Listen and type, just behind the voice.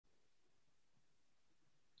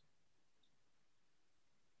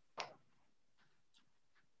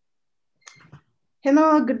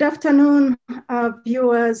Hello, good afternoon,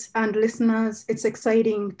 viewers and listeners. It's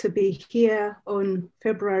exciting to be here on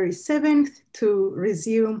February 7th to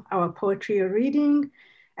resume our poetry reading.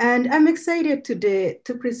 And I'm excited today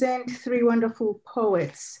to present three wonderful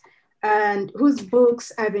poets and whose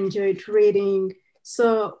books I've enjoyed reading.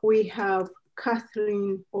 So we have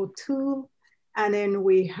Kathleen O'Toole, and then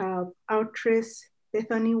we have Artress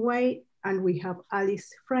Bethany White, and we have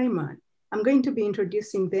Alice Friman. I'm going to be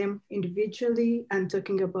introducing them individually and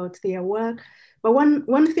talking about their work. But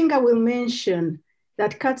one thing I will mention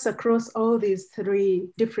that cuts across all these three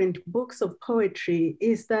different books of poetry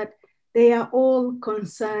is that they are all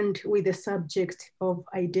concerned with the subject of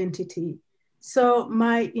identity. So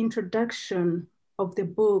my introduction of the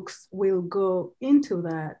books will go into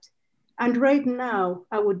that. And right now,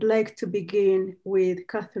 I would like to begin with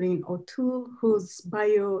Kathleen O'Toole, whose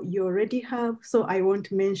bio you already have, so I won't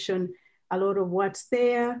mention a lot of what's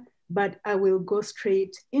there, but I will go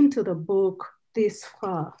straight into the book this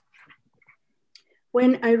far.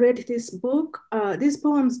 When I read this book, these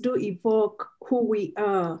poems do evoke who we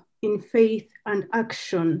are in faith and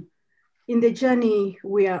action in the journey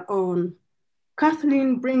we are on.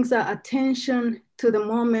 Kathleen brings our attention to the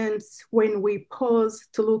moments when we pause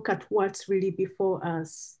to look at what's really before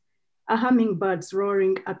us. A hummingbird's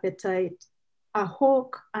roaring appetite, a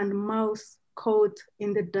hawk and mouse caught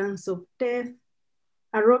in the dance of death,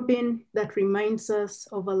 a robin that reminds us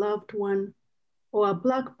of a loved one, or a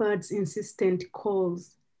blackbird's insistent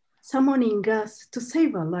calls, summoning us to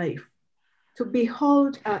save a life, to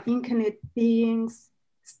behold our incarnate beings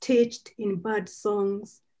stitched in bird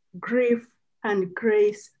songs, grief and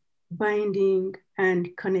grace binding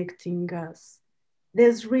and connecting us.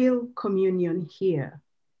 There's real communion here.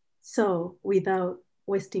 So without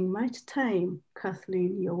wasting much time,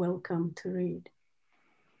 Kathleen, you're welcome to read.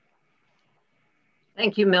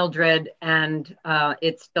 Thank you, Mildred. And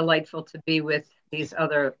it's delightful to be with these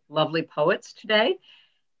other lovely poets today.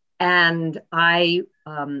 And I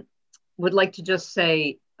would like to just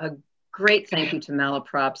say a great thank you to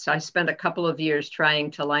Malaprop. So I spent a couple of years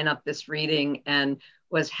trying to line up this reading and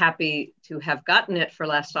was happy to have gotten it for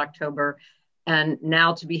last October, and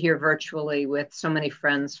now to be here virtually with so many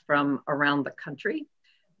friends from around the country.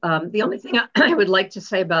 The only thing I would like to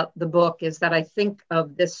say about the book is that I think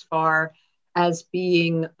of This Far as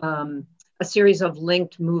being a series of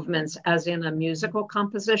linked movements, as in a musical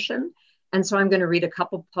composition. And so I'm going to read a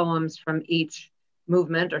couple poems from each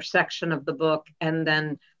movement or section of the book, and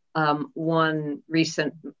then one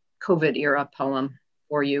recent COVID era poem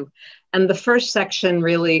for you. And the first section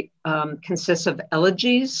really consists of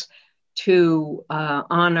elegies to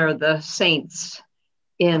honor the saints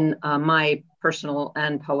in my personal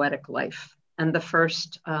and poetic life. And the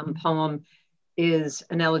first poem is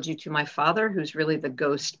an elegy to my father, who's really the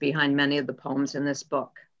ghost behind many of the poems in this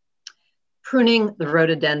book. Pruning the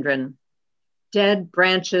rhododendron, dead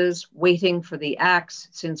branches waiting for the axe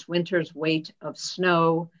since winter's weight of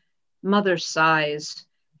snow. Mother sighs,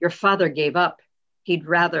 your father gave up, he'd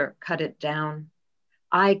rather cut it down.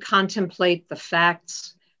 I contemplate the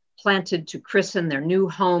facts, planted to christen their new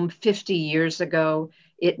home 50 years ago.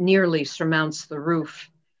 It nearly surmounts the roof.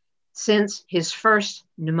 Since his first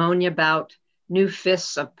pneumonia bout, new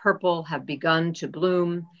fists of purple have begun to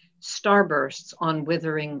bloom, starbursts on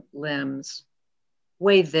withering limbs.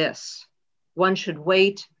 Weigh this, one should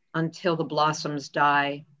wait until the blossoms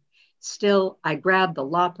die. Still, I grab the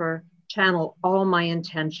lopper, channel all my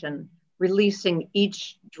intention, releasing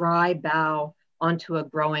each dry bough onto a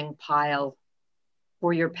growing pile.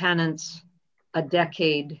 For your penance, a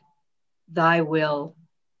decade, thy will,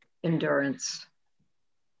 endurance.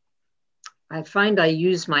 I find I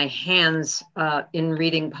use my hands in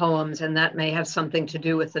reading poems, and that may have something to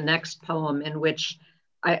do with the next poem, in which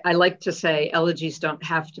I like to say elegies don't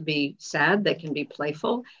have to be sad, they can be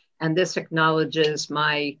playful. And this acknowledges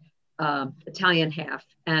my Italian half,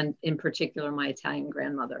 and in particular, my Italian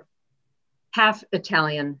grandmother. Half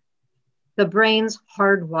Italian, the brain's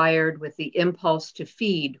hardwired with the impulse to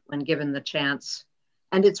feed when given the chance.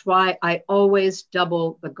 And it's why I always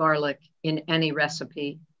double the garlic in any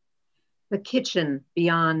recipe. The kitchen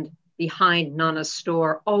behind Nana's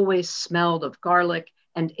store always smelled of garlic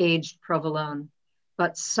and aged provolone,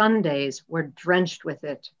 but Sundays were drenched with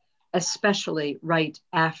it, especially right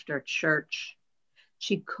after church.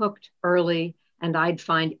 She cooked early, and I'd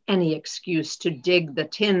find any excuse to dig the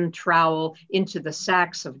tin trowel into the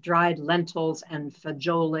sacks of dried lentils and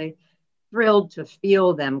fagioli, thrilled to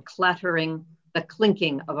feel them clattering, the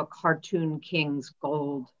clinking of a cartoon king's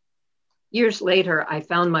gold. Years later, I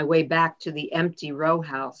found my way back to the empty row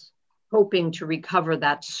house, hoping to recover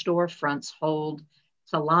that storefront's hold,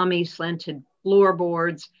 salami slanted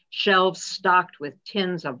floorboards, shelves stocked with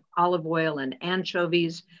tins of olive oil and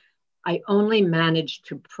anchovies. I only managed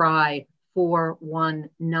to pry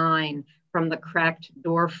 419 from the cracked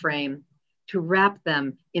door frame to wrap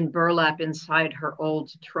them in burlap inside her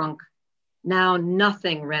old trunk. Now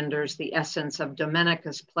nothing renders the essence of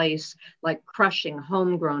Domenica's place like crushing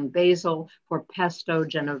homegrown basil for pesto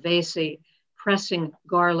genovese, pressing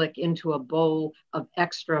garlic into a bowl of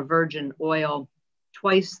extra virgin oil,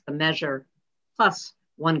 twice the measure, plus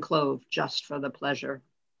 1 clove just for the pleasure.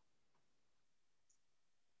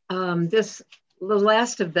 The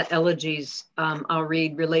last of the elegies I'll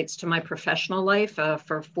read relates to my professional life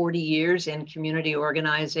for 40 years in community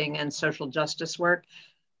organizing and social justice work.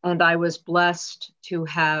 And I was blessed to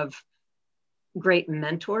have great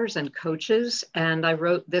mentors and coaches. And I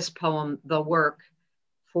wrote this poem, The Work,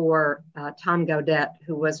 for Tom Gaudet,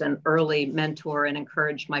 who was an early mentor and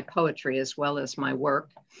encouraged my poetry as well as my work.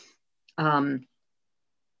 At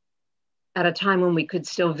a time when we could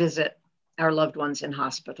still visit our loved ones in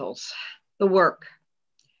hospitals. The Work,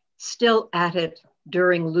 still at it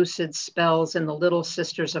during lucid spells in the Little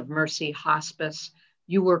Sisters of Mercy hospice,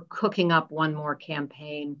 you were cooking up one more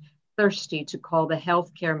campaign, thirsty to call the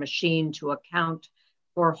healthcare machine to account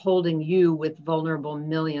for holding you with vulnerable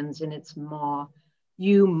millions in its maw,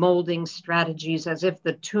 you molding strategies as if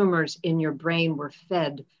the tumors in your brain were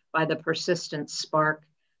fed by the persistent spark,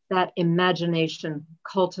 that imagination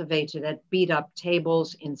cultivated at beat-up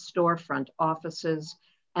tables in storefront offices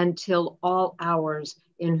until all hours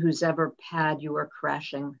in whosever pad you are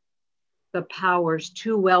crashing. The powers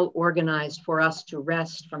too well organized for us to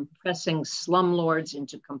rest from pressing slumlords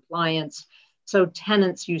into compliance, so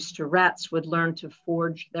tenants used to rats would learn to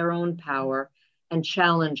forge their own power and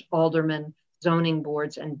challenge aldermen, zoning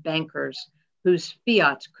boards, and bankers whose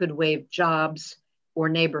fiat could wave jobs or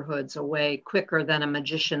neighborhoods away quicker than a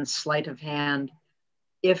magician's sleight of hand,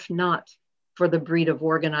 if not for the breed of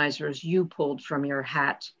organizers you pulled from your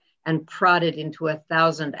hat and prodded into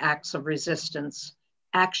 1,000 acts of resistance.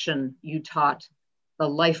 Action, you taught, the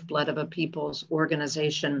lifeblood of a people's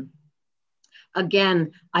organization.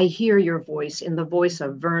 Again, I hear your voice in the voice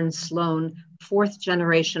of Vern Sloan,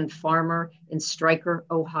 4th-generation farmer in Stryker,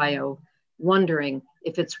 Ohio, wondering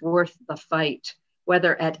if it's worth the fight,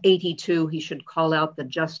 whether at 82 he should call out the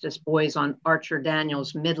justice boys on Archer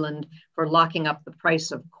Daniels Midland for locking up the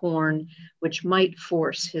price of corn, which might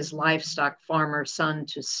force his livestock farmer son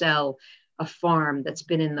to sell a farm that's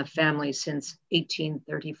been in the family since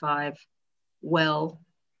 1835. Well,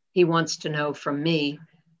 he wants to know from me,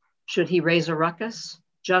 should he raise a ruckus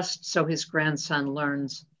just so his grandson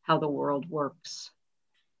learns how the world works?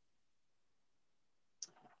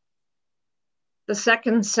 The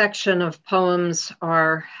second section of poems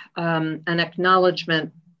are an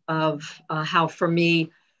acknowledgement of how, for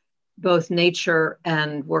me, both nature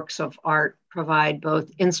and works of art provide both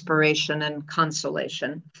inspiration and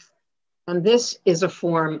consolation. And this is a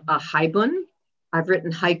form, a haibun. I've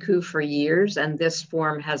written haiku for years, and this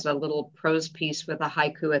form has a little prose piece with a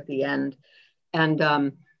haiku at the end.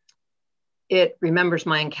 And it remembers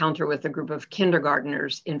my encounter with a group of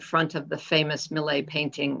kindergartners in front of the famous Millet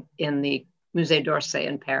painting in the Musée d'Orsay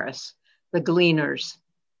in Paris, the Gleaners.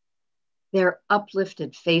 Their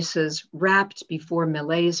uplifted faces wrapped before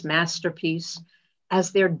Millet's masterpiece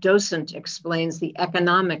as their docent explains the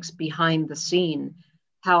economics behind the scene,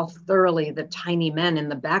 how thoroughly the tiny men in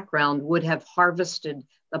the background would have harvested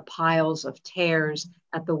the piles of tares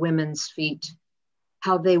at the women's feet,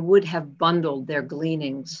 how they would have bundled their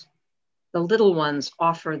gleanings. The little ones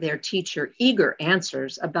offer their teacher eager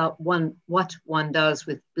answers about what one does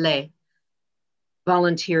with blé,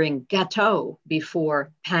 volunteering gâteau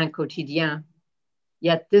before pain quotidien.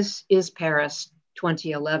 Yet this is Paris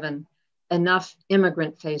 2011, enough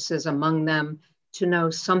immigrant faces among them to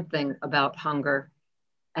know something about hunger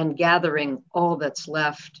and gathering all that's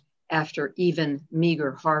left after even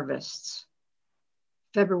meager harvests.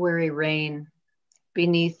 February rain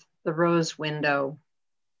beneath the rose window,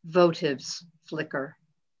 votives flicker.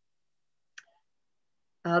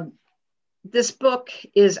 This book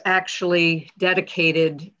is actually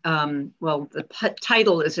dedicated, the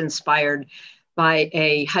title is inspired by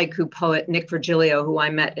a haiku poet, Nick Virgilio, who I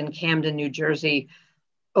met in Camden, New Jersey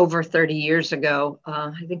over 30 years ago.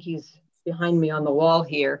 I think he's behind me on the wall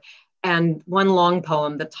here. And one long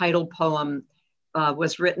poem, the title poem,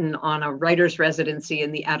 was written on a writer's residency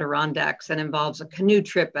in the Adirondacks and involves a canoe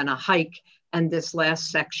trip and a hike. And this last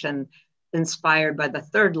section, inspired by the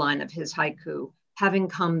third line of his haiku, having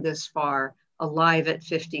come this far, alive at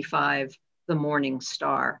 55, the morning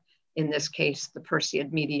star, in this case, the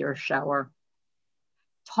Perseid meteor shower.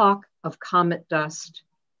 Talk of comet dust,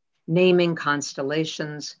 naming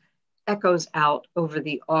constellations, echoes out over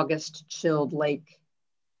the August chilled lake.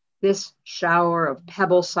 This shower of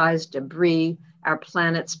pebble-sized debris our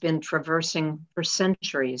planet's been traversing for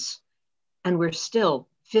centuries, and we're still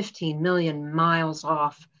 15 million miles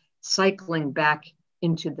off, cycling back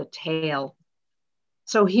into the tail.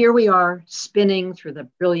 So here we are, spinning through the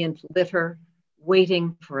brilliant litter,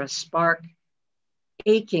 waiting for a spark,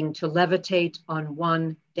 aching to levitate on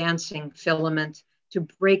one dancing filament, to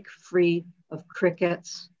break free of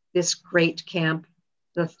crickets, this great camp,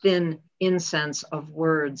 the thin incense of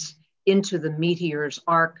words, into the meteor's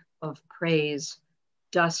arc of praise,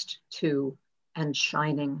 dust to and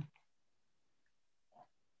shining.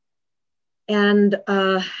 And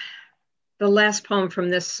the last poem from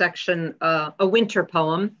this section, a winter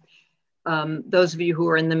poem. Those of you who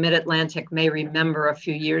are in the mid-Atlantic may remember a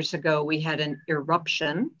few years ago, we had an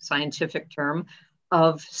eruption, scientific term,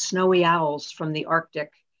 of snowy owls from the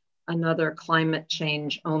Arctic, another climate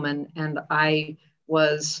change omen. And I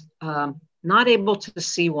was not able to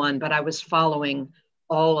see one, but I was following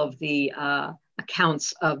all of the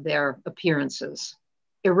accounts of their appearances.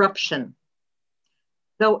 Eruption.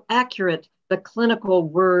 Though accurate, the clinical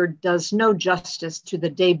word does no justice to the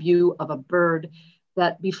debut of a bird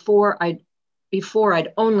that before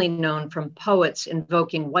I'd only known from poets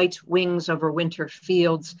invoking white wings over winter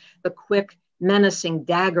fields, the quick, menacing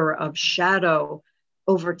dagger of shadow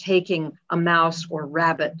overtaking a mouse or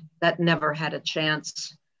rabbit that never had a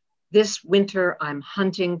chance. This winter, I'm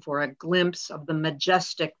hunting for a glimpse of the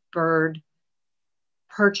majestic bird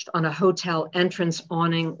perched on a hotel entrance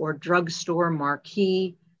awning or drugstore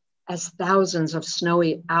marquee, as thousands of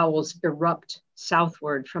snowy owls erupt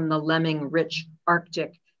southward from the lemming-rich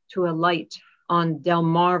Arctic to alight on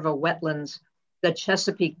Delmarva wetlands, the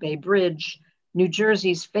Chesapeake Bay Bridge, New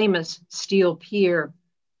Jersey's famous Steel Pier,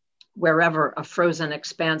 wherever a frozen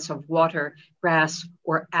expanse of water, grass,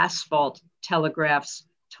 or asphalt telegraphs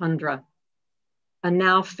tundra. A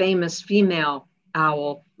now famous female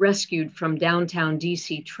owl rescued from downtown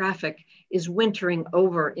DC traffic is wintering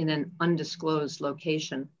over in an undisclosed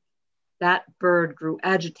location. That bird grew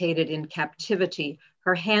agitated in captivity,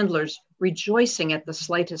 her handlers rejoicing at the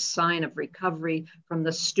slightest sign of recovery from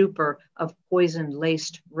the stupor of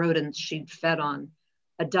poison-laced rodents she'd fed on,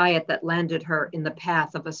 a diet that landed her in the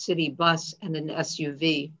path of a city bus and an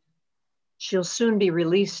SUV. She'll soon be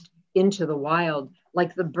released into the wild,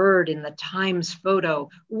 like the bird in the Times photo,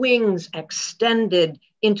 wings extended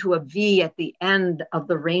into a V at the end of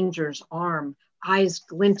the ranger's arm, eyes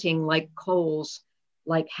glinting like coals,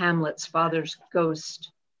 like Hamlet's father's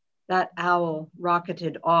ghost. That owl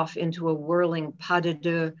rocketed off into a whirling pas de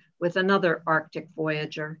deux with another Arctic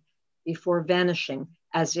voyager before vanishing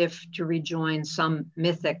as if to rejoin some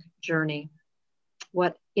mythic journey.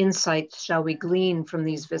 What insights shall we glean from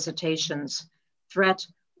these visitations? Threat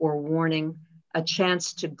or warning, a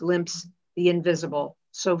chance to glimpse the invisible,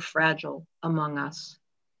 so fragile among us.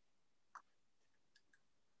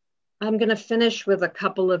 I'm going to finish with a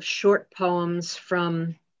couple of short poems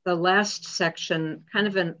from the last section, kind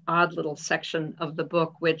of an odd little section of the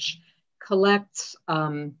book, which collects,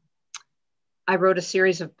 I wrote a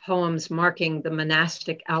series of poems marking the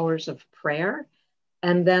monastic hours of prayer.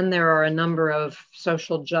 And then there are a number of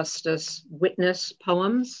social justice witness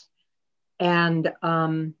poems. And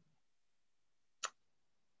I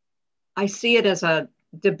see it as a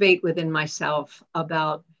debate within myself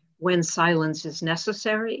about when silence is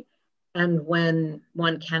necessary and when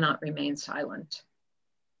one cannot remain silent.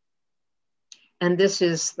 And this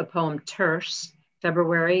is the poem Terce,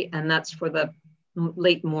 February, and that's for the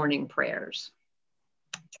late morning prayers.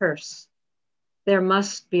 Terce. There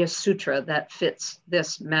must be a sutra that fits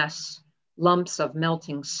this mess. Lumps of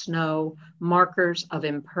melting snow, markers of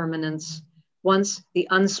impermanence. Once the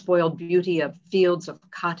unspoiled beauty of fields of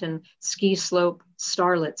cotton, ski slope,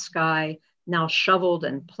 starlit sky, now shoveled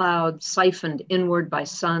and plowed, siphoned inward by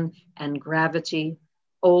sun and gravity.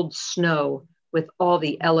 Old snow with all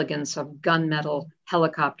the elegance of gunmetal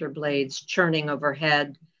helicopter blades churning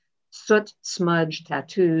overhead. Soot-smudged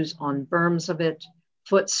tattoos on berms of it.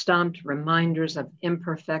 Foot-stomped reminders of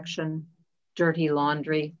imperfection, dirty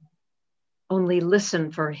laundry. Only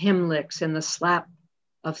listen for hymn licks in the slap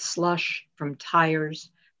of slush from tires,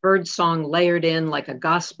 birdsong layered in like a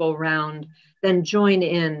gospel round, then join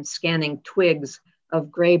in scanning twigs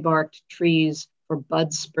of gray-barked trees for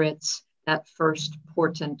bud spritz, that first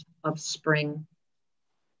portent of spring.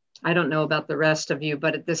 I don't know about the rest of you,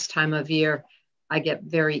 but at this time of year, I get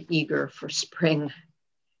very eager for spring.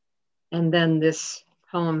 And then this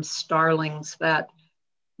poem, Starlings, that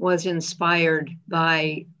was inspired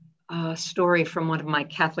by a story from one of my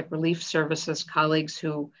Catholic Relief Services colleagues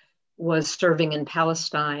who was serving in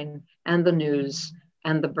Palestine and the news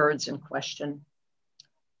and the birds in question.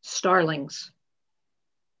 Starlings.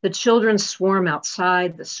 The children swarm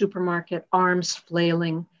outside the supermarket, arms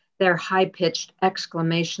flailing. Their high-pitched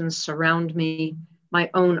exclamations surround me, my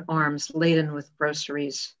own arms laden with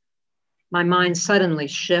groceries. My mind suddenly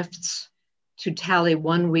shifts to tally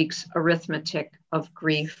 1 week's arithmetic of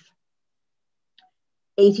grief.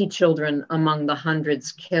 80 children among the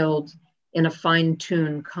hundreds killed in a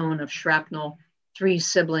fine-tuned cone of shrapnel, 3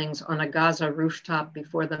 siblings on a Gaza rooftop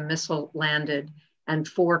before the missile landed, and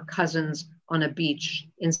 4 cousins on a beach,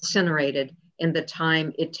 incinerated in the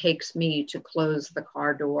time it takes me to close the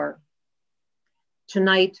car door.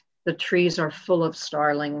 Tonight, the trees are full of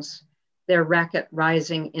starlings, their racket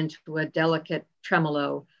rising into a delicate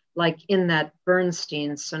tremolo, like in that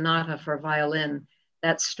Bernstein sonata for violin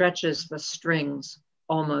that stretches the strings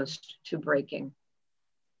almost to breaking.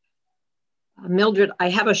 Mildred, I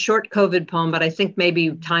have a short COVID poem, but I think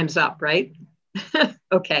maybe time's up, right?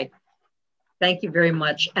 Okay. Thank you very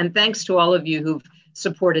much. And thanks to all of you who've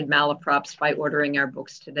supported Malaprops by ordering our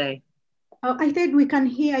books today. Oh, I think we can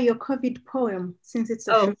hear your COVID poem since it's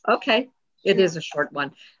a short. Okay. It is a short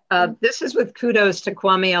one. This is with kudos to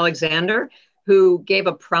Kwame Alexander, who gave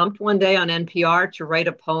a prompt one day on NPR to write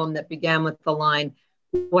a poem that began with the line,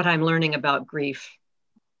 "What I'm learning about grief."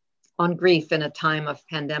 On grief in a time of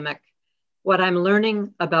pandemic. What I'm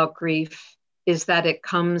learning about grief is that it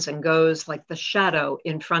comes and goes like the shadow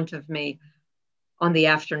in front of me on the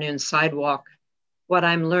afternoon sidewalk. What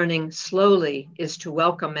I'm learning slowly is to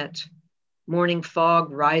welcome it, morning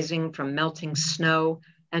fog rising from melting snow,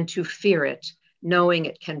 and to fear it, knowing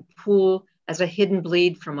it can pool as a hidden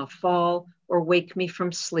bleed from a fall or wake me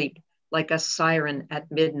from sleep like a siren at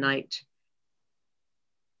midnight.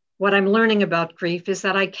 What I'm learning about grief is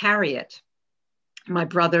that I carry it. My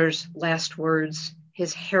brother's last words,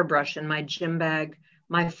 his hairbrush in my gym bag,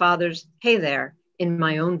 my father's, "Hey there," in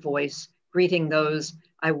my own voice, greeting those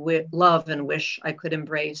I love and wish I could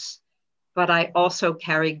embrace. But I also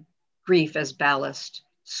carry grief as ballast,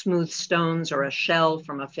 smooth stones or a shell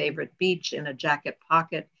from a favorite beach in a jacket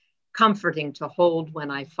pocket, comforting to hold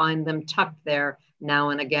when I find them tucked there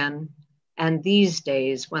now and again. And these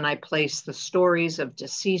days, when I place the stories of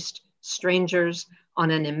deceased strangers on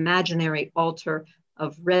an imaginary altar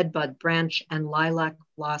of redbud branch and lilac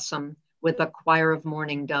blossom with a choir of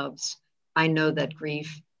mourning doves, I know that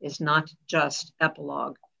grief is not just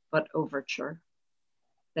epilogue, but overture.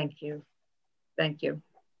 Thank you. Thank you.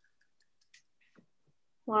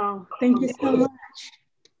 Wow, thank you so much.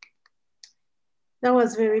 That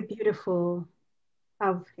was very beautiful.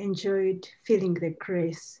 I've enjoyed feeling the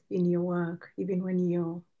grace in your work, even when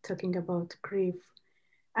you're talking about grief.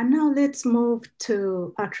 And now let's move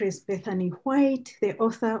to Artress Bethany White, the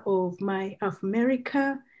author of My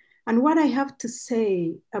Afmerica. And what I have to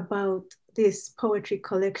say about this poetry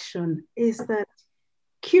collection is that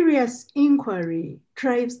curious inquiry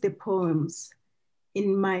drives the poems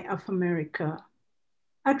in My Afmerica.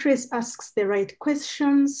 Artress asks the right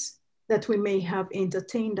questions that we may have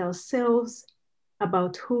entertained ourselves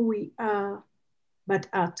about who we are, but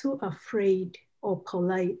are too afraid or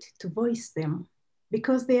polite to voice them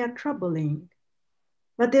because they are troubling.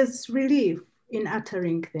 But there's relief in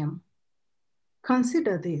uttering them.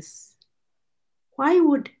 Consider this. Why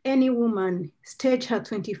would any woman stage her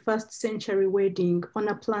 21st century wedding on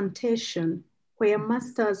a plantation where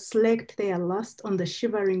masters slaked their lust on the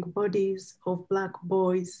shivering bodies of Black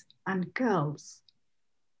boys and girls?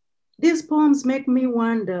 These poems make me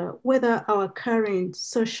wonder whether our current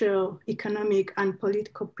social, economic, and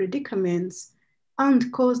political predicaments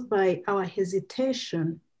aren't caused by our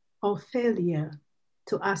hesitation or failure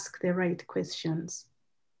to ask the right questions.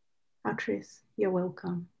 Artress, you're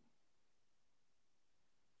welcome.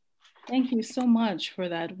 Thank you so much for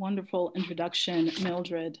that wonderful introduction,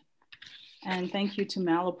 Mildred. And thank you to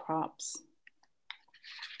Malaprops.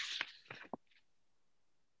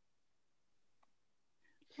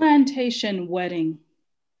 Plantation Wedding.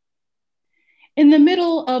 In the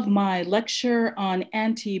middle of my lecture on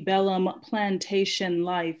antebellum plantation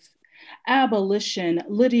life, abolition,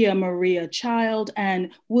 Lydia Maria Child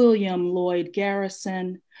and William Lloyd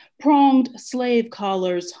Garrison, pronged slave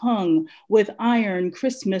collars hung with iron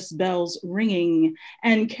Christmas bells ringing,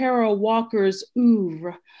 and Kara Walker's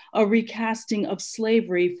oeuvre, a recasting of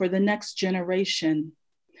slavery for the next generation.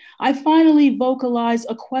 I finally vocalize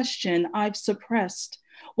a question I've suppressed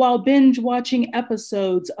while binge watching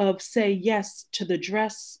episodes of Say Yes to the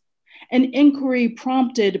Dress, an inquiry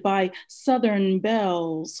prompted by Southern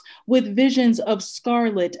belles with visions of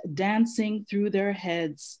Scarlet dancing through their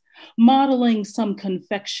heads, modeling some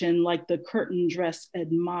confection like the curtain dress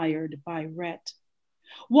admired by Rhett.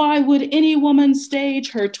 Why would any woman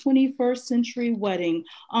stage her 21st century wedding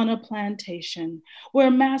on a plantation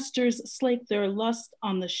where masters slake their lust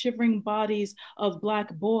on the shivering bodies of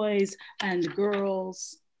Black boys and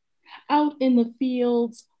girls? Out in the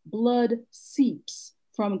fields, blood seeps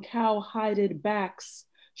from cow-hided backs,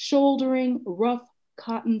 shouldering rough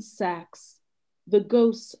cotton sacks, the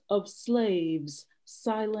ghosts of slaves,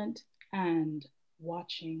 silent and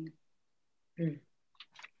watching. Mm.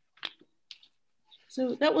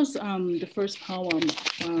 So that was the first poem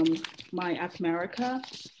from my Afmerica.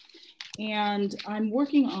 And I'm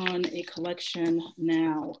working on a collection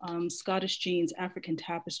now, Scottish Jeans, African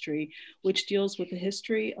Tapestry, which deals with the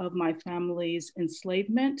history of my family's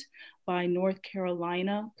enslavement by North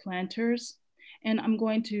Carolina planters. And I'm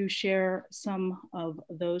going to share some of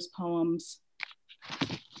those poems.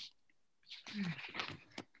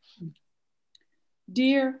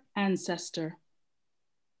 Dear ancestor,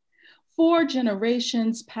 4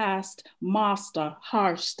 generations past Master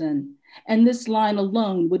Harston, and this line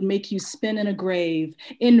alone would make you spin in a grave,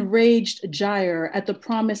 enraged gyre at the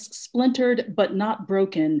promise splintered but not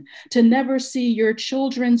broken, to never see your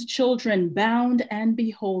children's children bound and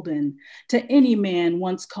beholden to any man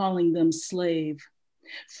once calling them slave.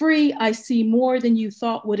 Free, I see more than you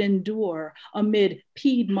thought would endure amid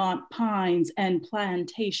Piedmont pines and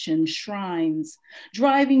plantation shrines.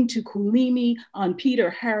 Driving to Kulimi on Peter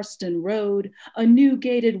Harston Road, a new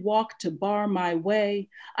gated walk to bar my way,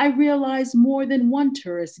 I realize more than one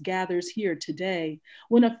tourist gathers here today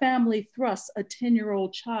when a family thrusts a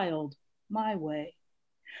 10-year-old child my way.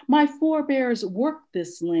 My forebears worked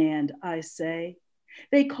this land, I say.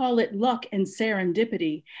 They call it luck and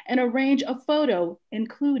serendipity and arrange a photo,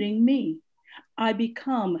 including me. I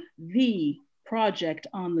become the project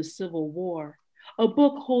on the Civil War, a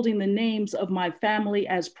book holding the names of my family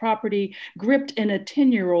as property gripped in a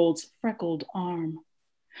 10-year-old's freckled arm.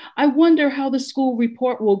 I wonder how the school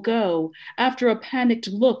report will go after a panicked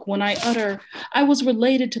look when I utter, I was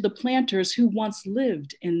related to the planters who once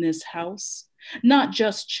lived in this house. Not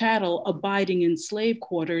just chattel abiding in slave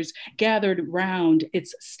quarters gathered round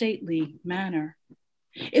its stately manor.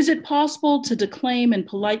 Is it possible to declaim in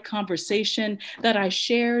polite conversation that I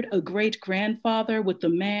shared a great-grandfather with the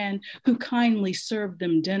man who kindly served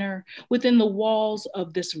them dinner within the walls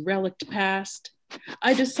of this relict past?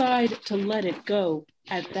 I decide to let it go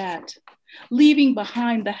at that, leaving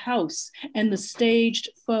behind the house and the staged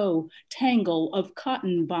faux tangle of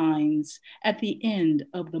cotton vines at the end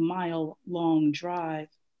of the mile-long drive.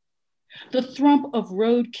 The thump of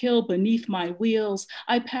roadkill beneath my wheels,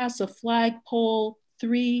 I pass a flagpole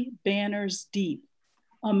 3 banners deep,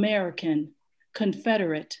 American,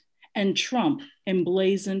 Confederate, and Trump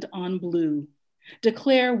emblazoned on blue.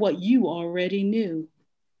 Declare what you already knew.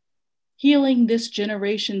 Healing this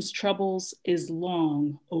generation's troubles is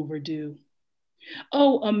long overdue.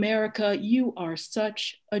 Oh, America, you are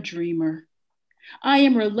such a dreamer. I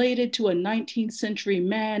am related to a 19th century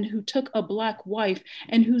man who took a Black wife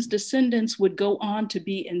and whose descendants would go on to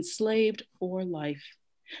be enslaved for life,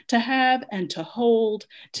 to have and to hold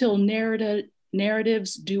till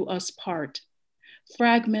narratives do us part,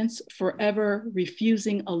 fragments forever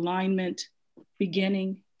refusing alignment,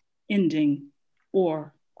 beginning, ending,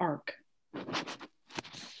 or arc.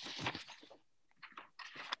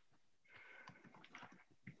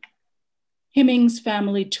 Hemmings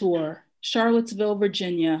Family Tour, Charlottesville,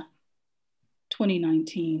 Virginia,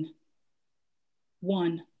 2019.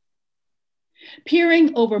 1.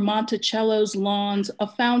 Peering over Monticello's lawns, a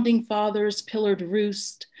founding father's pillared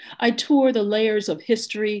roost, I tour the layers of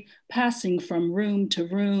history, passing from room to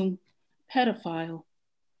room, pedophile,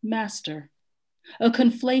 master, a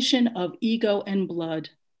conflation of ego and blood.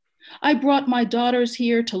 I brought my daughters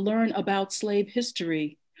here to learn about slave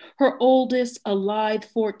history, her oldest a lithe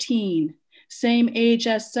 14, same age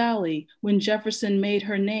as Sally when Jefferson made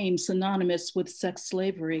her name synonymous with sex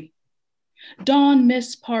slavery. Dawn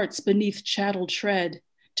missed parts beneath chattel tread,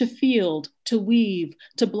 to field, to weave,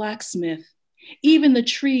 to blacksmith. Even the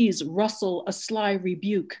trees rustle a sly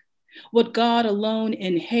rebuke. What God alone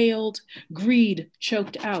inhaled, greed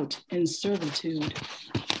choked out in servitude.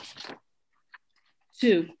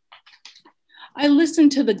 2. I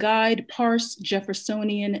listened to the guide parse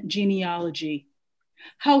Jeffersonian genealogy.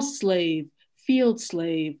 House slave, field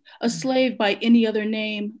slave, a slave by any other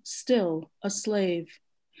name, still a slave.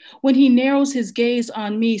 When he narrows his gaze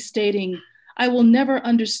on me stating, I will never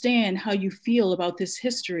understand how you feel about this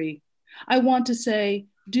history, I want to say,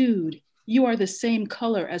 dude, you are the same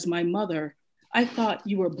color as my mother. I thought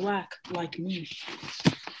you were Black like me.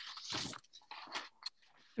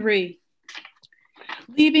 3.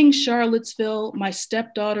 Leaving Charlottesville, my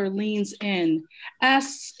stepdaughter leans in,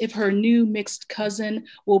 asks if her new mixed cousin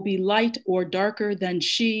will be light or darker than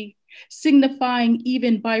she, signifying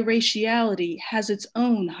even biraciality has its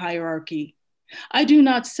own hierarchy. I do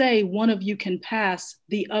not say one of you can pass,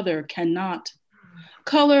 the other cannot.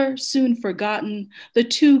 Color soon forgotten, the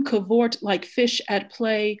two cavort like fish at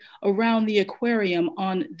play around the aquarium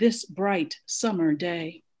on this bright summer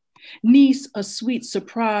day. Niece, a sweet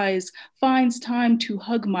surprise, finds time to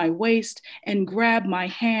hug my waist and grab my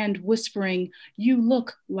hand, whispering, "You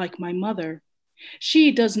look like my mother."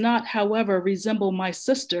 She does not, however, resemble my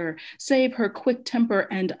sister, save her quick temper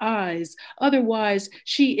and eyes. Otherwise,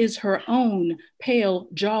 she is her own pale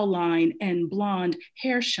jawline and blonde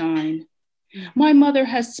hair shine. My mother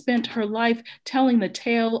has spent her life telling the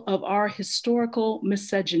tale of our historical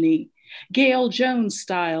misogyny, Gail Jones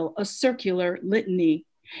style, a circular litany.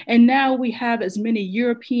 And now we have as many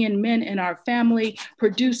European men in our family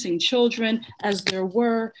producing children as there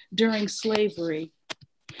were during slavery.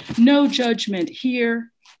 No judgment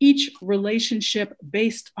here, each relationship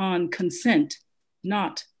based on consent,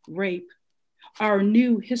 not rape. Our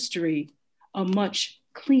new history, a much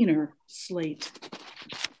cleaner slate.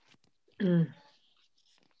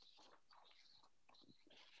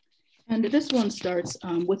 And this one starts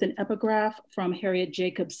with an epigraph from Harriet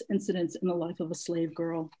Jacobs' Incidents in the Life of a Slave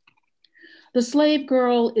Girl. The slave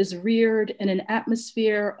girl is reared in an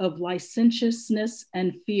atmosphere of licentiousness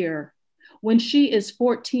and fear. When she is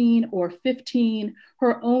 14 or 15,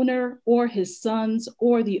 her owner or his sons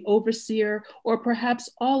or the overseer, or perhaps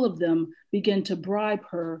all of them, begin to bribe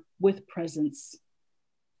her with presents.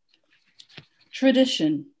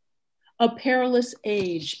 Tradition, a perilous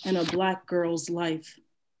age in a Black girl's life.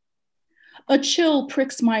 A chill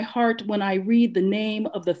pricks my heart when I read the name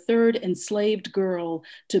of the third enslaved girl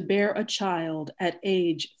to bear a child at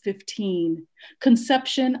age 15.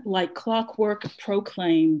 Conception like clockwork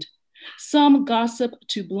proclaimed. Some gossip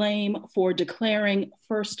to blame for declaring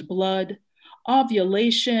first blood,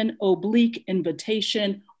 ovulation, oblique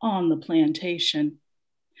invitation on the plantation.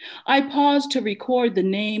 I pause to record the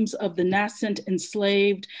names of the nascent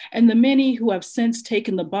enslaved and the many who have since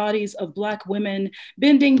taken the bodies of Black women,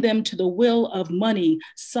 bending them to the will of money,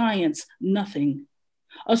 science, nothing.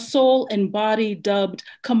 A soul and body dubbed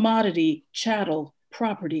commodity, chattel,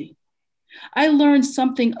 property. I learned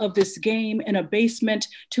something of this game in a basement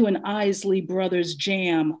to an Isley Brothers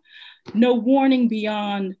jam. No warning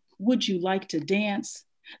beyond, would you like to dance?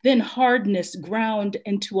 Then hardness ground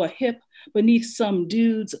into a hip beneath some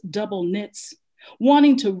dude's double knits,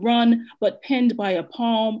 wanting to run, but pinned by a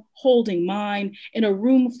palm holding mine in a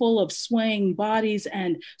room full of swaying bodies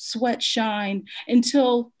and sweat shine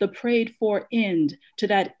until the prayed for end to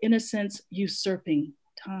that innocence usurping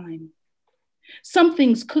time.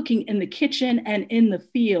 Something's cooking in the kitchen and in the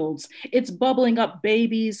fields. It's bubbling up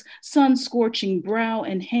babies, sun-scorching brow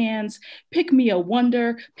and hands. Pick me a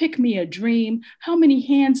wonder, pick me a dream. How many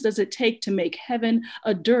hands does it take to make heaven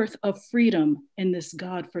a dearth of freedom in this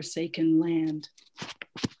God-forsaken land?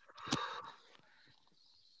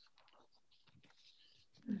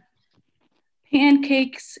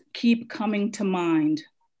 Pancakes keep coming to mind.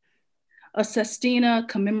 A sestina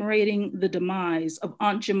commemorating the demise of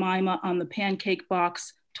Aunt Jemima on the Pancake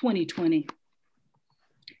Box 2020.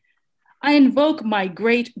 I invoke my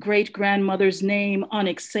great-great-grandmother's name on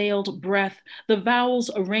exhaled breath, the vowels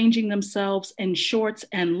arranging themselves in shorts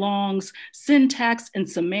and longs, syntax and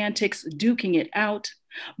semantics duking it out.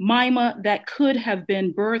 Mima that could have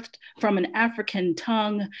been birthed from an African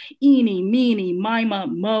tongue, eeny, meeny, mima,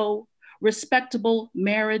 mo. Respectable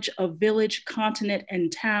marriage of village, continent,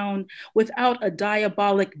 and town without a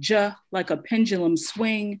diabolic j like a pendulum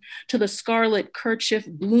swing to the scarlet kerchief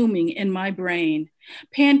blooming in my brain.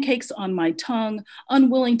 Pancakes on my tongue,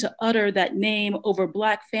 unwilling to utter that name over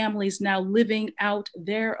Black families now living out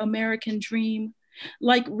their American dream.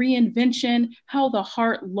 Like reinvention, how the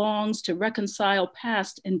heart longs to reconcile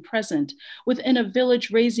past and present within a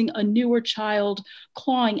village raising a newer child,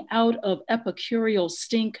 clawing out of epicureal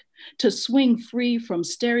stink to swing free from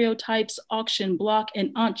stereotypes, auction block,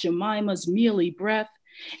 and Aunt Jemima's mealy breath.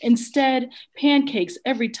 Instead, pancakes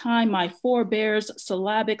every time my forebears'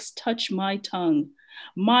 syllabics touch my tongue.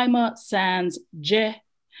 Mima sans je,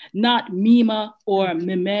 not mima or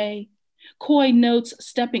mime. Coy notes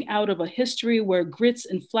stepping out of a history where grits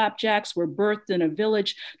and flapjacks were birthed in a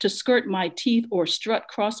village to skirt my teeth or strut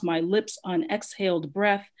cross my lips on exhaled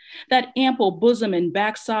breath. That ample bosom and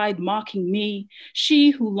backside mocking me,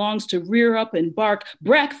 she who longs to rear up and bark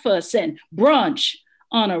breakfast and brunch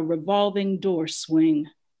on a revolving door swing.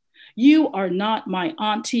 You are not my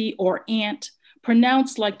auntie or aunt,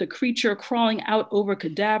 pronounced like the creature crawling out over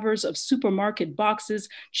cadavers of supermarket boxes,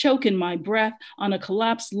 choking my breath on a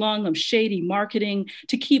collapsed lung of shady marketing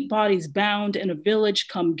to keep bodies bound in a village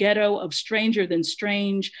come ghetto of stranger than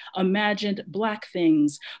strange, imagined Black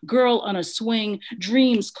things, girl on a swing,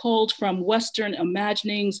 dreams culled from Western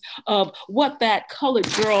imaginings of what that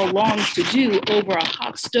colored girl longs to do over a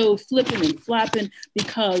hot stove, flipping and flapping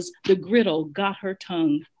because the griddle got her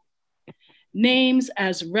tongue. Names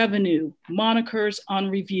as revenue, monikers on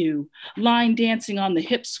review, line dancing on the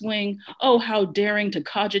hip swing, oh how daring to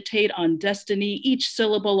cogitate on destiny, each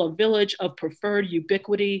syllable a village of preferred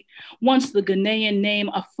ubiquity. Once the Ghanaian name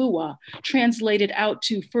Afua, translated out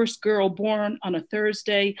to first girl born on a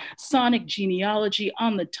Thursday, sonic genealogy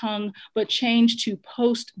on the tongue, but changed to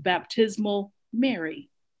post-baptismal Mary.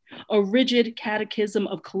 A rigid catechism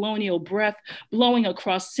of colonial breath blowing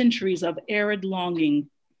across centuries of arid longing.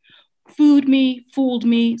 Food me, fooled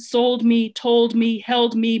me, sold me, told me,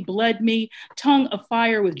 held me, bled me, tongue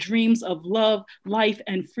afire with dreams of love, life,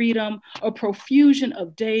 and freedom, a profusion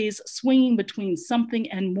of days swinging between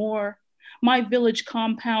something and more. My village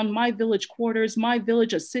compound, my village quarters, my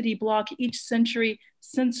village a city block, each century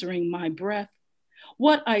censoring my breath.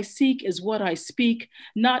 What I seek is what I speak,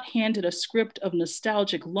 not handed a script of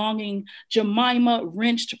nostalgic longing, Jemima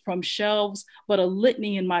wrenched from shelves, but a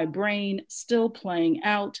litany in my brain still playing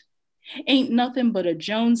out. Ain't nothing but a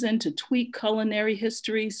Jonesin to tweak culinary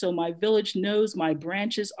history so my village knows my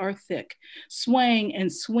branches are thick, swaying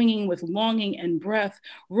and swinging with longing and breath,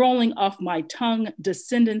 rolling off my tongue,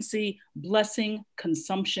 descendancy, blessing,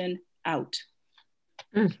 consumption out.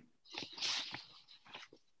 And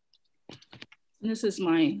this is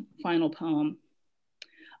my final poem.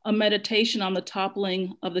 A meditation on the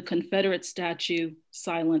toppling of the Confederate statue,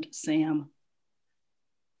 Silent Sam.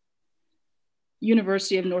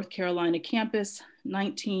 University of North Carolina campus,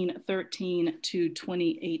 1913 to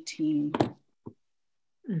 2018.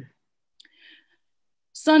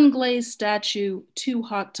 Sun-glazed statue, too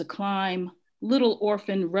hot to climb, little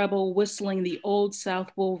orphan rebel whistling the old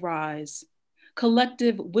South will rise.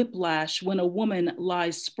 Collective whiplash when a woman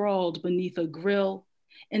lies sprawled beneath a grill.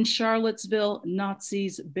 In Charlottesville,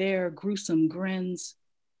 Nazis bear gruesome grins.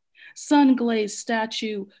 Sun-glazed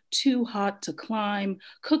statue, too hot to climb,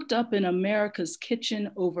 cooked up in America's kitchen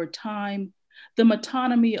over time. The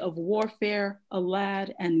metonymy of warfare, a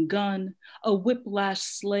lad and gun, a whiplash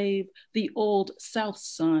slave, the old South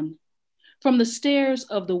son. From the stairs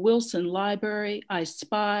of the Wilson Library, I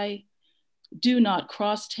spy, do not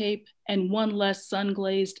cross tape, and one less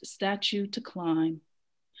sun-glazed statue to climb.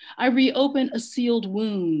 I reopen a sealed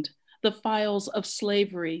wound, the files of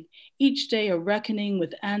slavery, each day a reckoning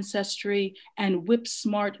with ancestry and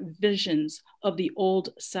whip-smart visions of the old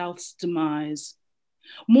South's demise.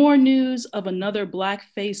 More news of another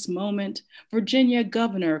blackface moment, Virginia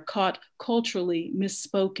governor caught culturally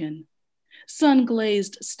misspoken.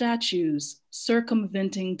 Sun-glazed statues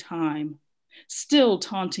circumventing time, still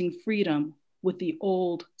taunting freedom with the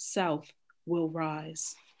old South will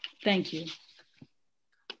rise. Thank you.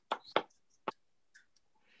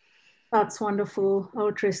 That's wonderful,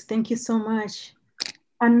 Artress. Thank you so much.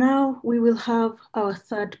 And now we will have our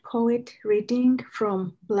third poet reading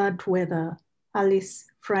from Blood Weather, Alice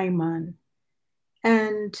Friman.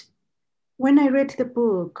 And when I read the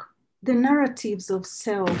book, the narratives of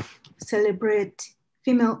self celebrate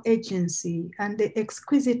female agency and the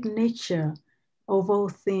exquisite nature of all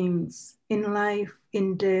things in life,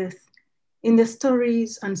 in death, in the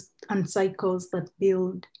stories and cycles that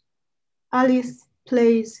build. Alice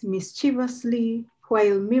plays mischievously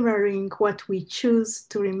while mirroring what we choose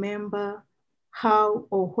to remember, how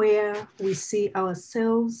or where we see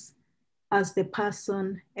ourselves as the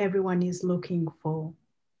person everyone is looking for.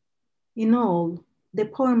 In all, the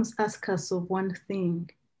poems ask us of one thing,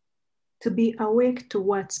 to be awake to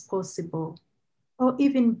what's possible, or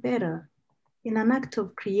even better, in an act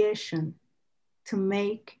of creation, to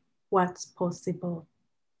make what's possible.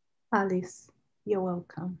 Alice, you're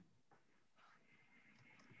welcome.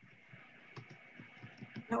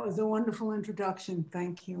 That was a wonderful introduction.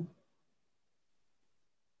 Thank you.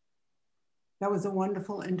 That was a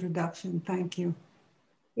wonderful introduction. Thank you.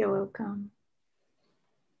 You're welcome.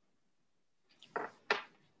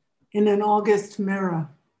 In an August mirror.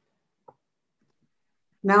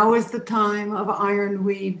 Now is the time of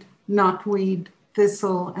ironweed, knotweed,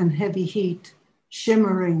 thistle, and heavy heat,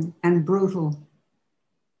 shimmering and brutal.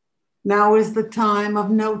 Now is the time of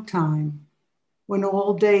no time, when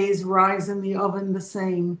all days rise in the oven the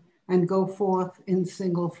same and go forth in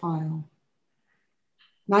single file.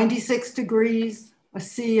 96 degrees, a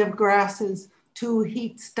sea of grasses, too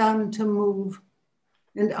heat stunned to move,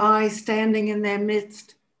 and I standing in their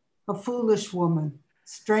midst, a foolish woman,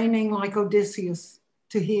 straining like Odysseus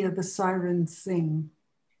to hear the sirens sing.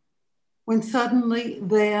 When suddenly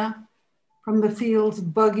there, from the field's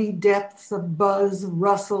buggy depths of buzz,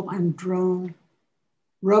 rustle, and drone,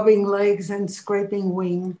 rubbing legs and scraping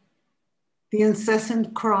wing, the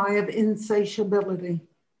incessant cry of insatiability,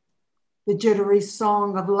 the jittery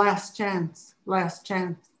song of last chance, last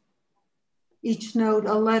chance. Each note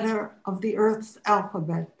a letter of the earth's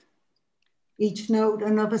alphabet, each note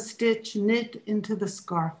another stitch knit into the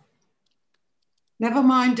scarf. Never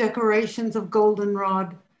mind decorations of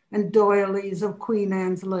goldenrod and doilies of Queen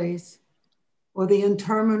Anne's lace, or the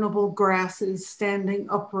interminable grasses standing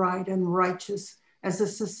upright and righteous as a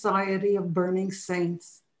society of burning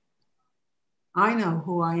saints. I know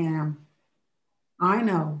who I am. I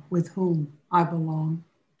know with whom I belong.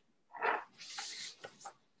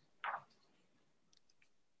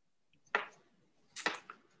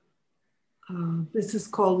 This is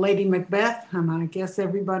called Lady Macbeth, and I guess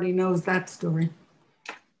everybody knows that story.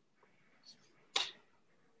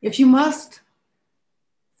 If you must,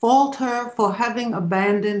 fault her for having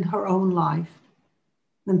abandoned her own life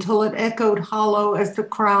until it echoed hollow as the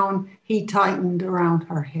crown he tightened around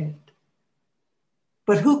her head.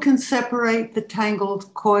 But who can separate the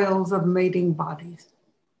tangled coils of mating bodies?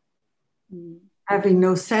 Having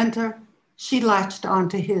no center, she latched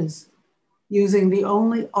onto his, using the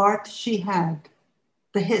only art she had,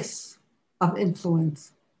 the hiss of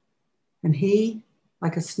influence. And he,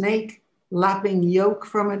 like a snake, lapping yolk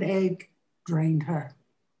from an egg, drained her.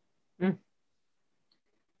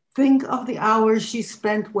 Think of the hours she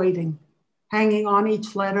spent waiting, hanging on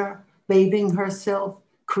each letter, bathing herself,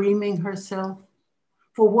 creaming herself.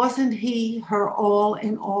 For wasn't he her all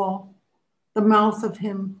in all? The mouth of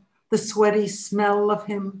him, the sweaty smell of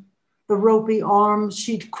him, the ropey arms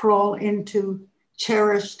she'd crawl into,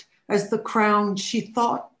 cherished as the crown she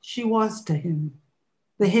thought she was to him.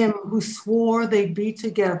 The him who swore they'd be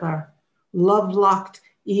together, love-locked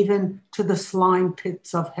even to the slime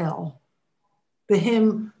pits of hell. The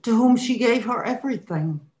him to whom she gave her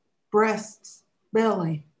everything, breasts,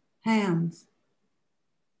 belly, hands.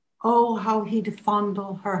 Oh, how he'd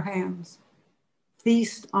fondle her hands,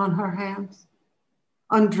 feast on her hands,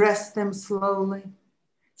 undress them slowly,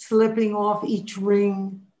 slipping off each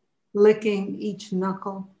ring, licking each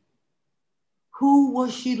knuckle. Who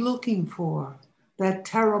was she looking for that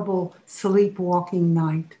terrible sleepwalking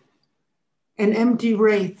night? An empty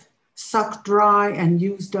wraith, sucked dry and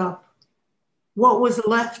used up. What was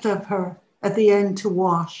left of her at the end to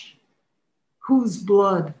wash? Whose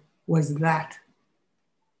blood was that?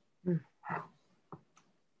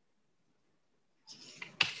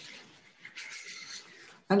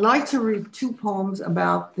 I'd like to read two poems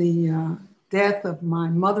about the death of my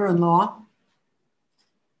mother-in-law,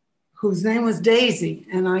 whose name was Daisy.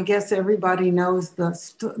 And I guess everybody knows the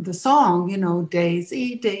song, you know,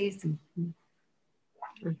 Daisy, Daisy.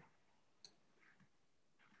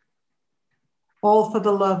 All for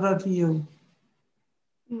the love of you.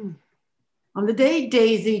 On the day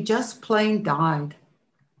Daisy just plain died,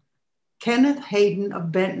 Kenneth Hayden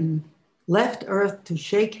of Benton left Earth to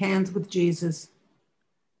shake hands with Jesus,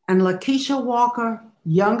 and Lakeisha Walker,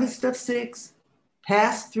 youngest of 6,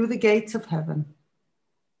 passed through the gates of heaven.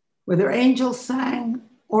 Whether angels sang,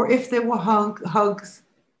 or if there were hugs,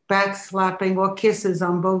 backslapping, or kisses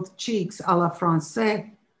on both cheeks a la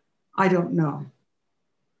Francais, I don't know.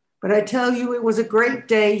 But I tell you, it was a great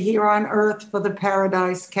day here on Earth for the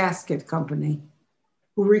Paradise Casket Company,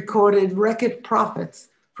 who recorded record profits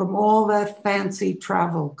from all that fancy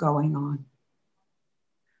travel going on.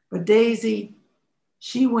 But Daisy,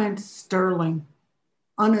 she went sterling,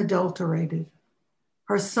 unadulterated,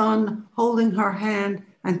 her son holding her hand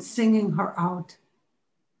and singing her out.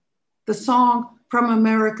 The song from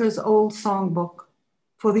America's old songbook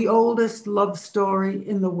for the oldest love story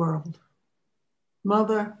in the world.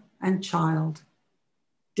 Mother and child,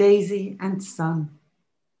 Daisy and son.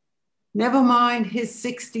 Never mind his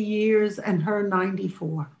 60 years and her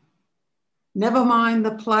 94. Never mind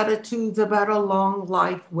the platitudes about a long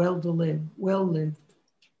life well lived.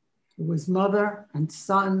 It was mother and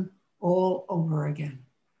son all over again.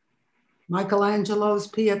 Michelangelo's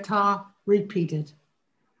Pietà repeated.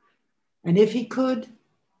 And if he could,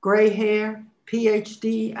 gray hair,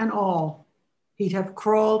 PhD and all, he'd have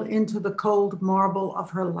crawled into the cold marble of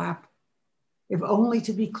her lap, if only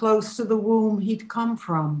to be close to the womb he'd come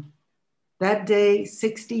from. That day,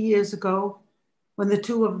 60 years ago, when the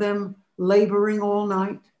two of them, laboring all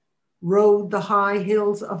night, rode the high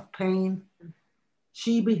hills of pain,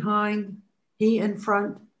 she behind, he in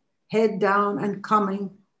front, head down and coming,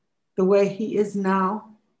 the way he is now,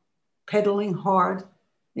 pedaling hard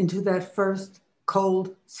into that first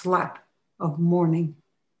cold slap of morning.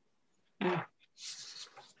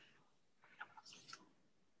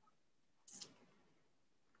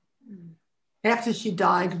 After she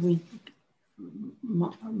died,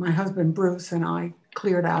 my husband Bruce and I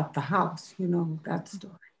cleared out the house. You know that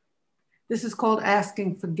story. This is called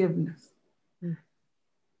asking forgiveness.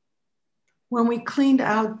 When we cleaned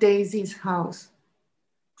out Daisy's house,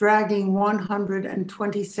 dragging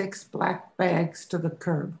 126 black bags to the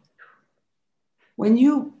curb. When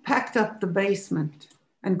you packed up the basement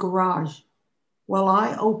and garage, while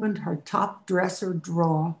I opened her top dresser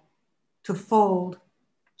drawer to fold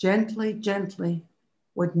gently, gently,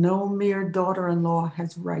 what no mere daughter-in-law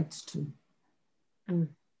has rights to.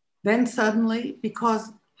 Then suddenly,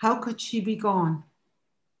 because how could she be gone?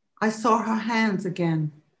 I saw her hands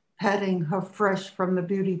again, patting her fresh from the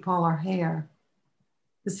beauty parlor hair,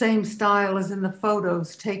 the same style as in the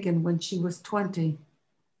photos taken when she was 20,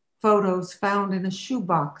 photos found in a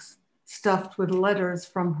shoebox stuffed with letters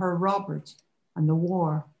from her Robert and the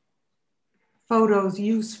war. Photos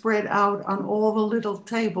you spread out on all the little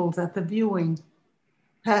tables at the viewing,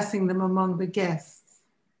 passing them among the guests.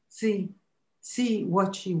 See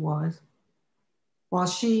what she was. While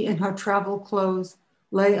she in her travel clothes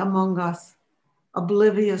lay among us,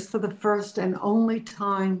 oblivious for the first and only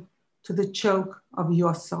time to the choke of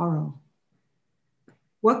your sorrow.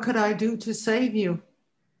 What could I do to save you,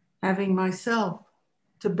 having myself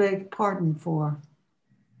to beg pardon for?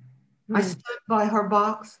 I stood by her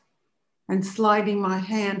box and sliding my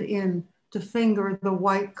hand in to finger the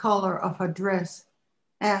white collar of her dress,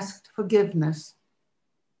 asked forgiveness.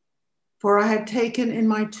 For I had taken in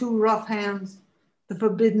my two rough hands the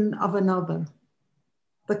forbidden of another,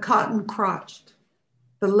 the cotton crotched,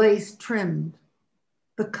 the lace trimmed,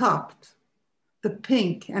 the cupped, the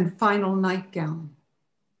pink and final nightgown,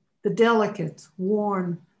 the delicates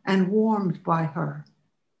worn and warmed by her,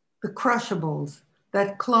 the crushables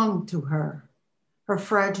that clung to her, her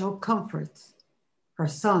fragile comforts, her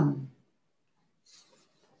son.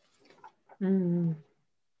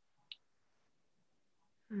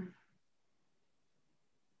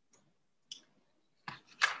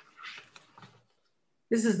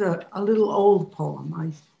 This is a little old poem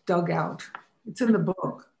I dug out. It's in the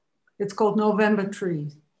book. It's called November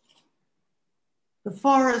Trees. The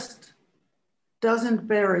forest doesn't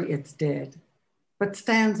bury its dead, but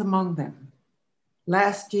stands among them.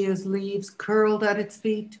 Last year's leaves curled at its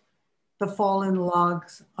feet, the fallen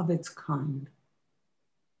logs of its kind.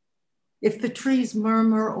 If the trees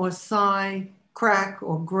murmur or sigh, crack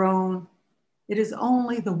or groan, it is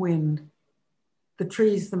only the wind. The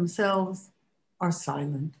trees themselves are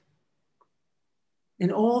silent.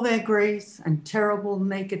 In all their grace and terrible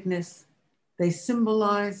nakedness, they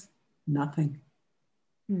symbolize nothing.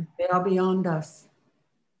 They are beyond us.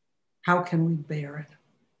 How can we bear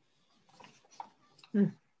it?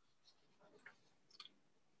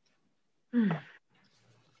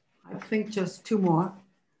 I think just two more.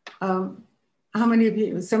 How many of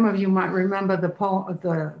you, some of you might remember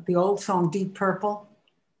the old song, Deep Purple?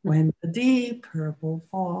 When the deep purple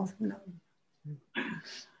falls, you know.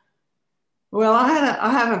 Well, I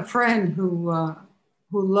have a friend who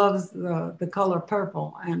loves the color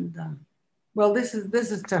purple, and well, this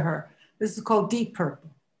is to her. This is called Deep Purple.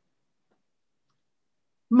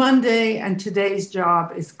 Monday and today's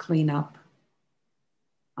job is cleanup.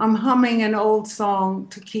 I'm humming an old song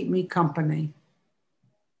to keep me company.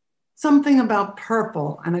 Something about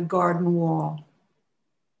purple and a garden wall.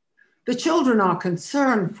 The children are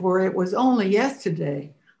concerned, for it was only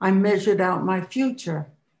yesterday I measured out my future,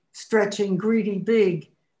 stretching greedy big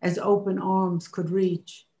as open arms could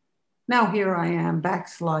reach. Now here I am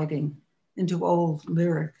backsliding into old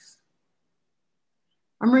lyrics.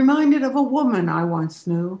 I'm reminded of a woman I once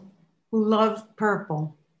knew who loved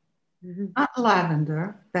purple, not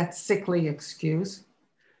lavender, that sickly excuse,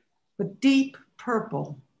 but deep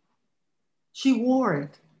purple. She wore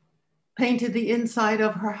it, painted the inside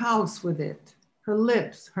of her house with it, her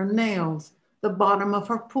lips, her nails, the bottom of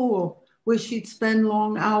her pool, where she'd spend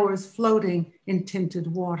long hours floating in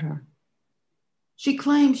tinted water. She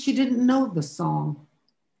claimed she didn't know the song,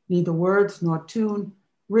 neither words nor tune,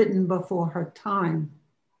 written before her time.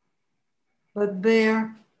 But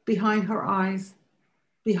there, behind her eyes,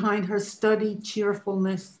 behind her studied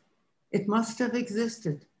cheerfulness, it must have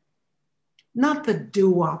existed. Not the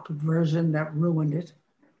doo-wop version that ruined it,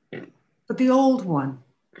 but the old one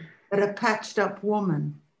that a patched up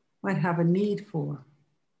woman might have a need for.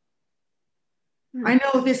 I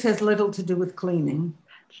know this has little to do with cleaning,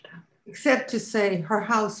 except to say her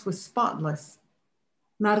house was spotless,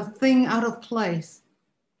 not a thing out of place,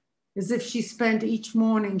 as if she spent each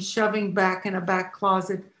morning shoving back in a back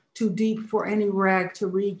closet too deep for any rag to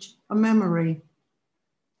reach a memory.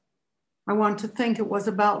 I want to think it was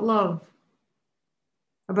about love,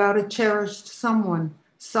 about a cherished someone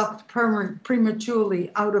sucked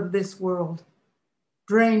prematurely out of this world,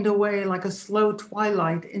 drained away like a slow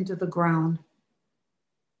twilight into the ground,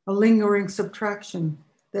 a lingering subtraction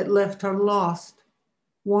that left her lost,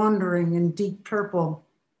 wandering in deep purple,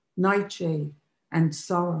 nightshade, and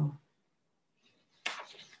sorrow.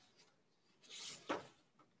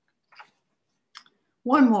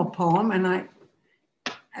 One more poem, and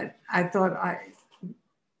I thought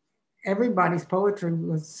everybody's poetry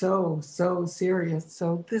was so serious.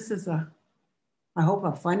 So this is I hope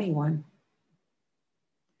a funny one.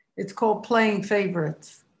 It's called Playing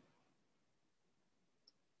Favorites.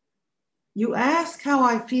 You ask how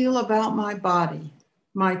I feel about my body,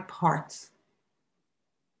 my parts.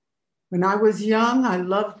 When I was young, I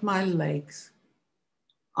loved my legs.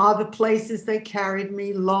 Ah, the places they carried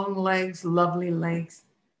me, long legs, lovely legs.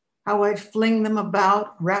 How I'd fling them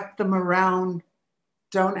about, wrap them around,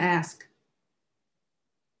 don't ask.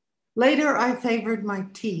 Later, I favored my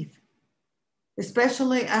teeth,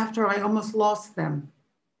 especially after I almost lost them,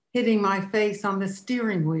 hitting my face on the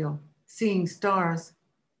steering wheel, seeing stars.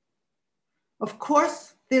 Of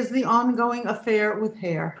course, there's the ongoing affair with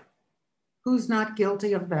hair. Who's not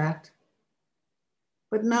guilty of that?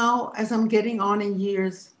 But now, as I'm getting on in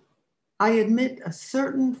years, I admit a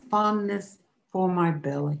certain fondness for my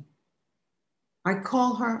belly. I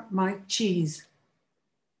call her my cheese.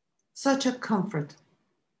 Such a comfort,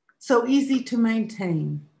 so easy to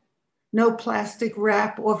maintain. No plastic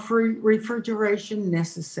wrap or free refrigeration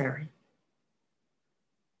necessary.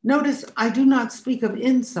 Notice I do not speak of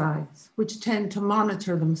insides, which tend to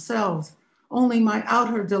monitor themselves, only my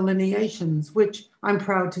outer delineations, which I'm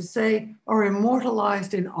proud to say are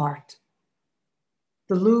immortalized in art.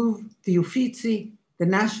 The Louvre, the Uffizi, the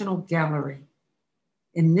National Gallery,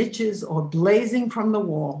 in niches or blazing from the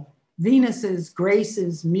wall, Venuses,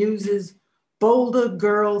 Graces, Muses, bolder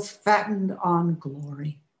girls fattened on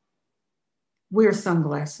glory. Wear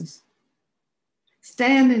sunglasses.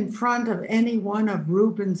 Stand in front of any one of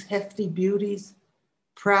Rubens' hefty beauties,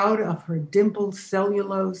 proud of her dimpled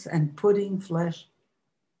cellulose and pudding flesh,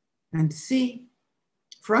 and see,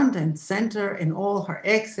 front and center in all her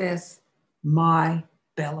excess, my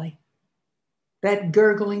belly. That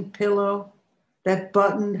gurgling pillow, that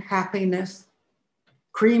buttoned happiness,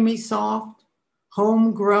 creamy soft,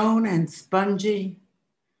 homegrown and spongy,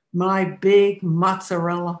 my big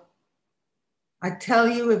mozzarella. I tell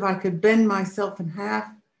you, if I could bend myself in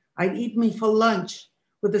half, I'd eat me for lunch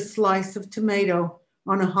with a slice of tomato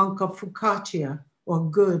on a hunk of focaccia or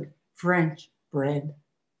good French bread.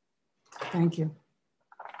 Thank you.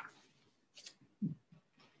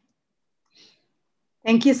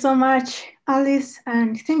 Thank you so much, Alice,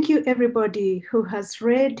 and thank you everybody who has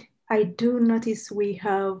read. I do notice we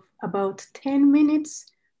have about 10 minutes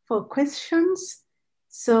for questions,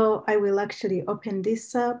 so I will actually open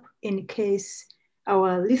this up in case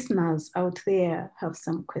our listeners out there have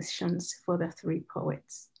some questions for the three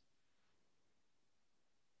poets.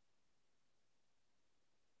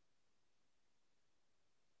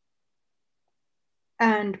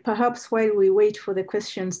 And perhaps while we wait for the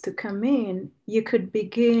questions to come in, you could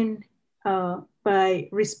begin by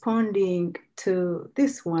responding to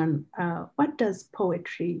this one. What does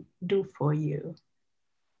poetry do for you?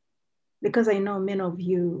 Because I know many of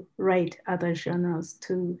you write other genres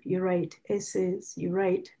too. You write essays, you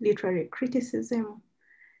write literary criticism.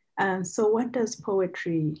 And so what does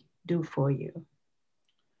poetry do for you?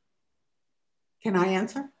 Can I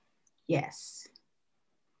answer? Yes.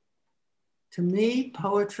 To me,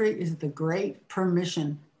 poetry is the great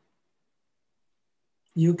permission.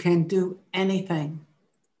 You can do anything.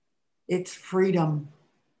 It's freedom.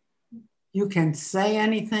 You can say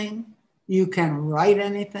anything. You can write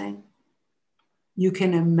anything. You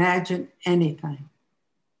can imagine anything.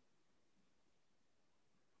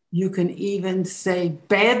 You can even say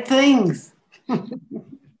bad things.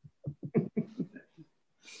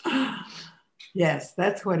 Yes,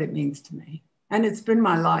 that's what it means to me. And it's been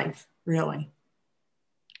my life, really.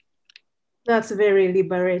 That's very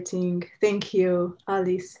liberating. Thank you,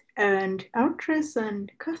 Alice. And Artress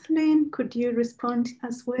and Kathleen, could you respond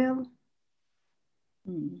as well?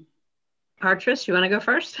 Artress, you want to go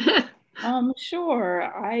first? Sure.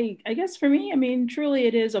 I guess for me, I mean, truly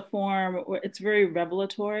it is a form where it's very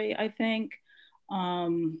revelatory, I think.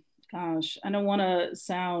 Gosh, I don't want to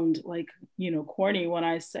sound like, corny when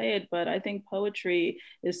I say it, but I think poetry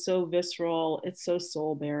is so visceral. It's so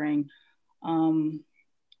soul bearing.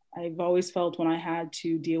 I've always felt when I had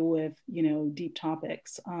to deal with, deep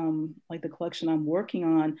topics, like the collection I'm working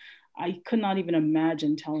on, I could not even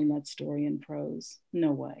imagine telling that story in prose.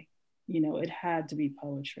 No way. It had to be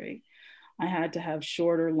poetry. I had to have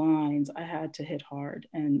shorter lines. I had to hit hard,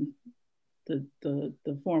 and the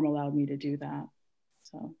form allowed me to do that.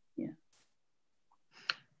 So, yeah.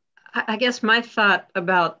 I guess my thought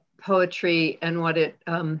about poetry and what it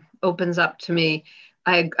opens up to me,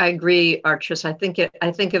 I agree, Artress. I think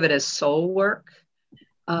of it as soul work.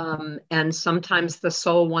 And sometimes the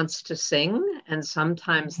soul wants to sing, and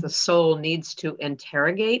sometimes the soul needs to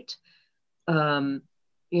interrogate. I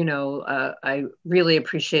really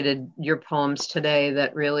appreciated your poems today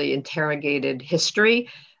that really interrogated history.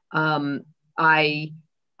 I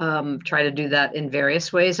try to do that in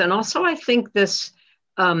various ways. And also, I think this,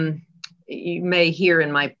 you may hear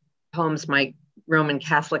in my poems, my Roman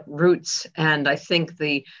Catholic roots. And I think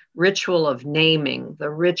the ritual of naming, the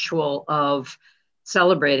ritual of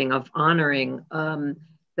celebrating, of honoring,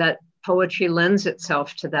 that poetry lends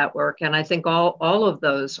itself to that work. And I think all of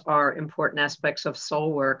those are important aspects of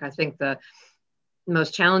soul work. I think the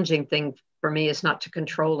most challenging thing for me is not to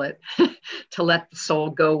control it, to let the soul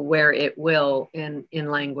go where it will in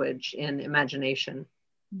language, in imagination.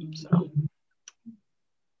 So.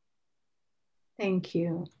 Thank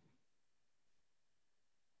you.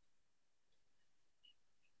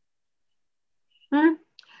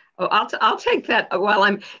 Oh, I'll take that.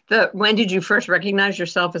 When did you first recognize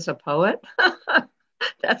yourself as a poet?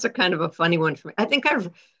 That's a kind of a funny one for me. I think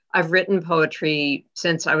I've written poetry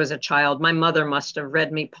since I was a child. My mother must have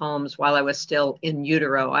read me poems while I was still in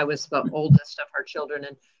utero. I was the oldest of her children,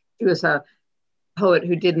 and she was a poet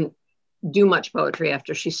who didn't do much poetry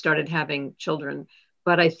after she started having children.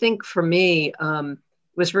 But I think for me, it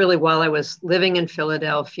was really while I was living in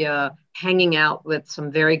Philadelphia, hanging out with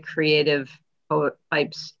some very creative poet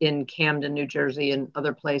types in Camden, New Jersey, and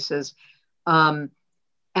other places. And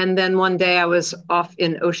then one day I was off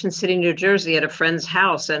in Ocean City, New Jersey at a friend's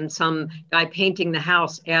house, and some guy painting the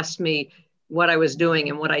house asked me what I was doing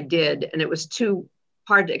and what I did. And it was too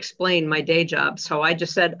hard to explain my day job. So I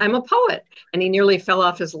just said, I'm a poet. And he nearly fell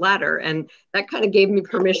off his ladder. And that kind of gave me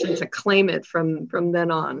permission to claim it from then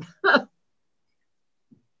on. That's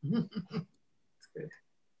good.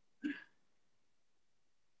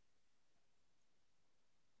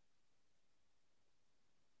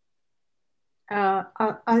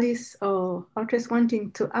 Alice or Artress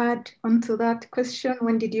wanting to add onto that question,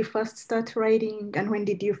 when did you first start writing, and when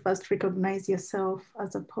did you first recognize yourself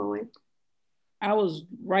as a poet? I was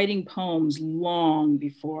writing poems long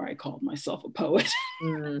before I called myself a poet.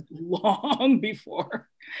 Long before.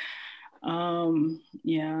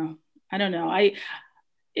 Yeah, I don't know.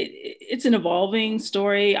 It's an evolving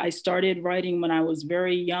story. I started writing when I was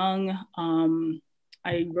very young.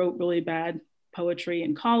 I wrote really bad poetry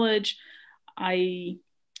in college. I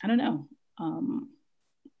don't know.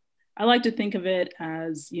 I like to think of it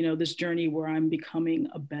as, this journey where I'm becoming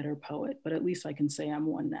a better poet, but at least I can say I'm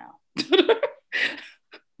one now.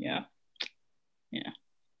 Yeah.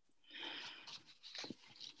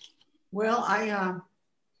 Well, I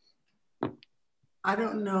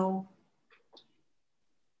don't know.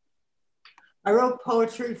 I wrote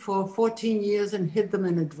poetry for 14 years and hid them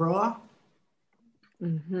in a drawer.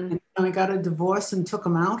 And I got a divorce and took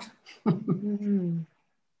them out. And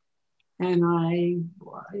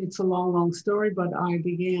it's a long, long story, but I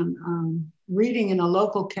began reading in a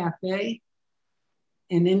local cafe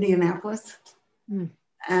in Indianapolis.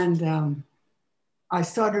 And I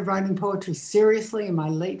started writing poetry seriously in my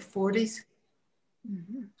late 40s.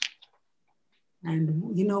 And,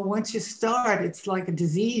 once you start, it's like a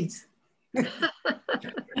disease.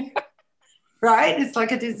 Right? It's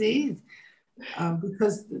like a disease.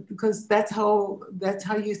 Because that's how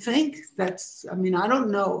you think. I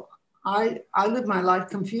don't know. I live my life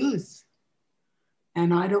confused,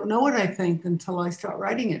 and I don't know what I think until I start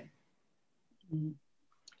writing it.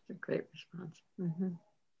 That's a great response.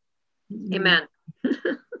 Amen.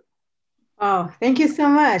 Oh, thank you so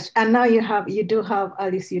much. And now you do have,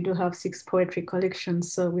 Alice, you do have 6 poetry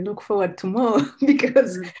collections. So we look forward to more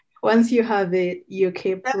because once you have it, you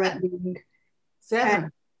keep writing.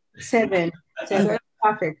 7. 7.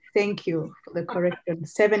 Perfect. Thank you for the correction.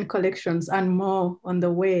 7 collections and more on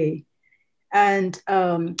the way. And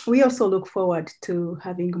we also look forward to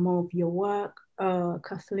having more of your work,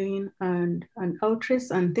 Kathleen and Artress.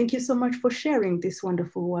 And thank you so much for sharing this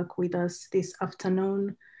wonderful work with us this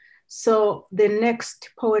afternoon. So the next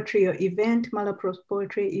Poetrio event, Malaprop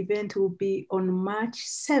Poetry event, will be on March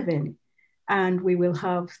 7. and we will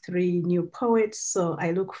have 3 new poets. So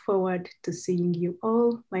I look forward to seeing you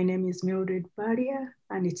all. My name is Mildred Barya,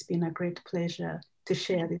 and it's been a great pleasure to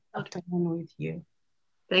share this afternoon with you.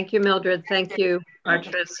 Thank you, Mildred. Thank you,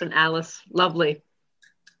 Artress and Alice. Lovely.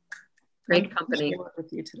 Great company.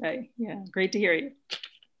 With you today. Yeah, great to hear you.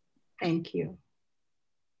 Thank you.